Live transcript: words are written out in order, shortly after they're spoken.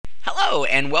Hello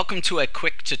and welcome to a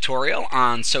quick tutorial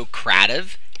on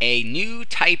Socrative, a new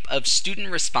type of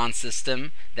student response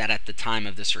system that at the time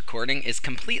of this recording is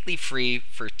completely free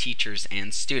for teachers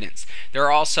and students. There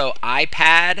are also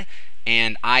iPad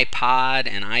and iPod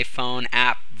and iPhone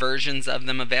app versions of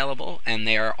them available, and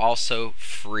they are also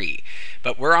free.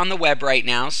 But we're on the web right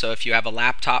now, so if you have a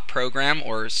laptop program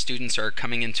or students are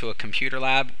coming into a computer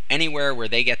lab, anywhere where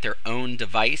they get their own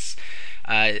device,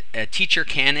 a teacher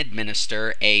can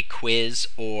administer a quiz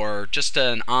or just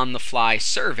an on-the-fly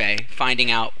survey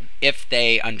finding out if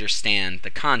they understand the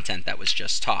content that was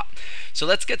just taught. So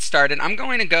let's get started. I'm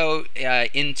going to go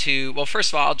well,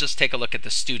 first of all, I'll just take a look at the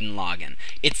student login.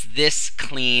 It's this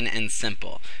clean and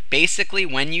simple. Basically,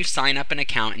 when you sign up an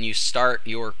account and you start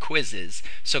your quizzes,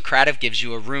 Socrative gives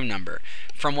you a room number.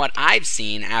 From what I've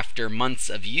seen after months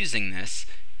of using this,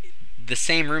 the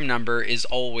same room number is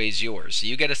always yours. So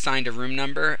you get assigned a room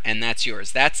number and that's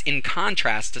yours. That's in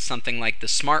contrast to something like the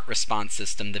Smart Response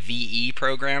System, the VE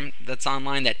program that's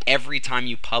online, that every time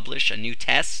you publish a new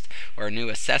test or a new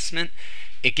assessment,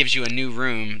 it gives you a new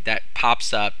room that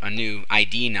pops up a new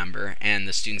ID number and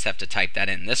the students have to type that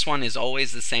in. This one is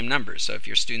always the same number, so if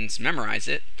your students memorize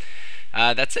it,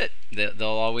 that's it. They'll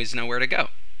always know where to go.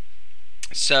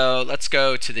 So let's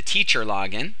go to the teacher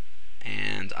login.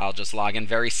 And I'll just log in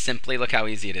very simply. Look how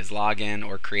easy it is. Log in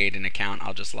or create an account.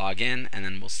 I'll just log in and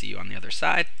then we'll see you on the other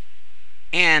side.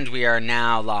 And we are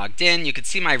now logged in. You can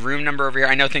see my room number over here.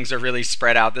 I know things are really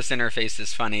spread out. This interface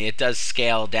is funny. It does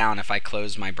scale down if I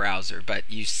close my browser, but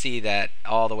you see that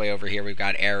all the way over here we've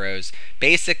got arrows.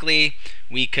 Basically,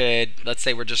 we could, let's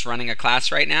say we're just running a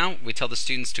class right now. We tell the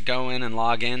students to go in and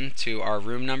log in to our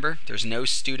room number. There's no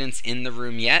students in the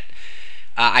room yet.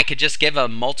 I could just give a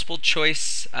multiple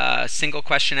choice single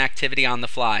question activity on the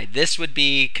fly. This would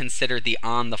be considered the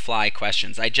on the fly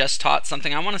questions. I just taught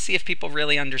something. I want to see if people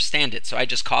really understand it. So I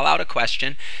just call out a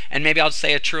question and maybe I'll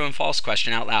say a true and false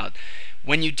question out loud.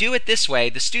 When you do it this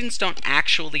way, the students don't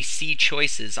actually see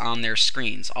choices on their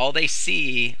screens. All they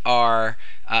see are,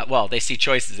 well, they see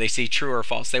choices. They see true or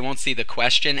false. They won't see the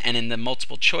question, and in the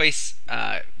multiple choice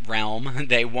realm,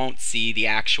 they won't see the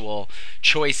actual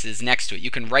choices next to it.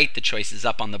 You can write the choices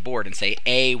up on the board and say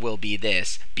A will be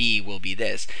this, B will be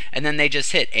this, and then they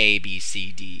just hit A, B,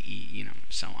 C, D, E,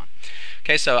 so on.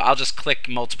 Okay, so I'll just click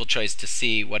multiple choice to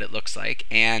see what it looks like,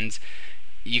 and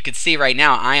you can see right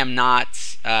now I am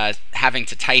not having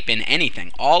to type in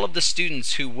anything. All of the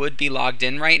students who would be logged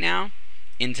in right now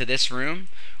into this room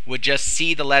would just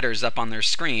see the letters up on their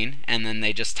screen and then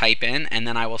they just type in and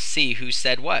then I will see who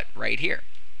said what right here.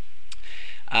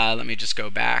 Let me just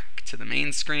go back to the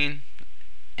main screen,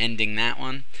 ending that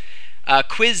one.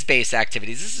 Quiz-based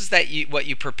activities. This is what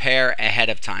you prepare ahead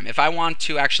of time. If I want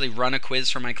to actually run a quiz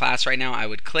for my class right now, I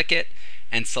would click it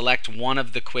and select one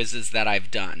of the quizzes that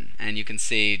I've done. And you can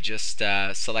see, just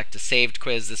select a saved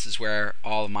quiz. This is where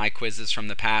all of my quizzes from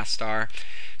the past are.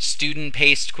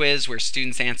 Student-paced quiz, where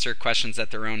students answer questions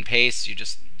at their own pace. You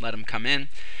just let them come in.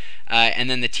 And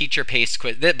then the teacher-paced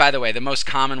quiz. By the way, the most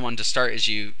common one to start is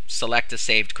you select a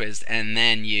saved quiz and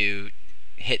then you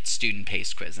hit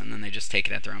student-paced quiz, and then they just take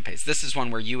it at their own pace. This is one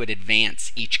where you would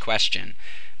advance each question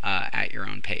at your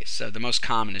own pace. So the most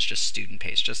common is just student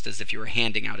pace, just as if you were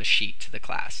handing out a sheet to the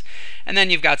class. And then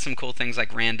you've got some cool things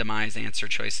like randomize answer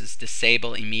choices,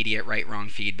 disable immediate right-wrong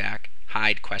feedback,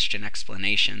 hide question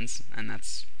explanations, and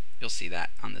you'll see that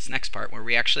on this next part where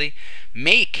we actually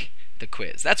make the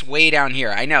quiz. That's way down here.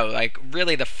 I know, like,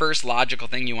 really the first logical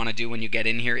thing you want to do when you get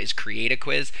in here is create a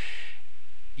quiz.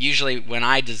 Usually when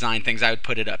I design things, I would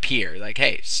put it up here, like,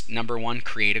 hey, number 1,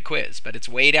 create a quiz. But it's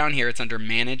way down here. It's under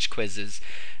manage quizzes.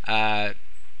 And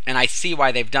I see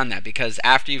why they've done that, because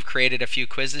after you've created a few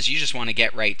quizzes, you just want to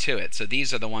get right to it. So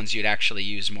these are the ones you'd actually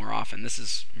use more often. This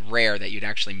is rare that you'd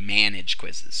actually manage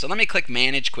quizzes. So let me click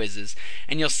manage quizzes,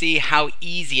 and you'll see how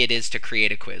easy it is to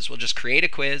create a quiz. We'll just create a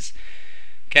quiz.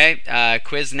 Okay,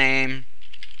 quiz name,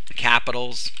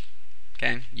 capitals,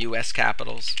 okay, US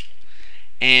capitals.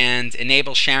 And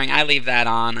enable sharing, I leave that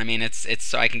on. I mean, it's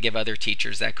so I can give other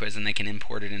teachers that quiz and they can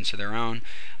import it into their own.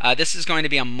 This is going to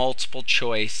be a multiple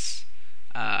choice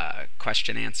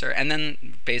question answer. And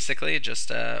then basically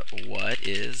just what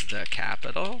is the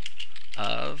capital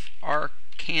of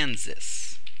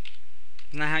Arkansas?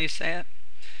 Isn't that how you say it?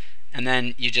 And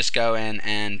then you just go in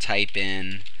and type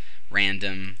in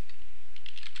random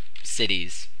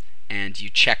cities and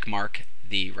you check mark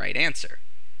the right answer.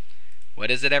 What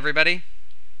is it, everybody?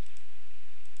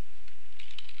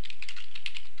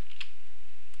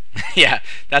 Yeah,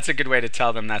 that's a good way to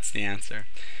tell them that's the answer.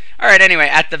 Alright, anyway,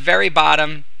 at the very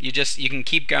bottom, you can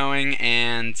keep going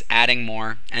and adding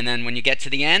more, and then when you get to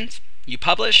the end, you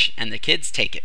publish and the kids take it.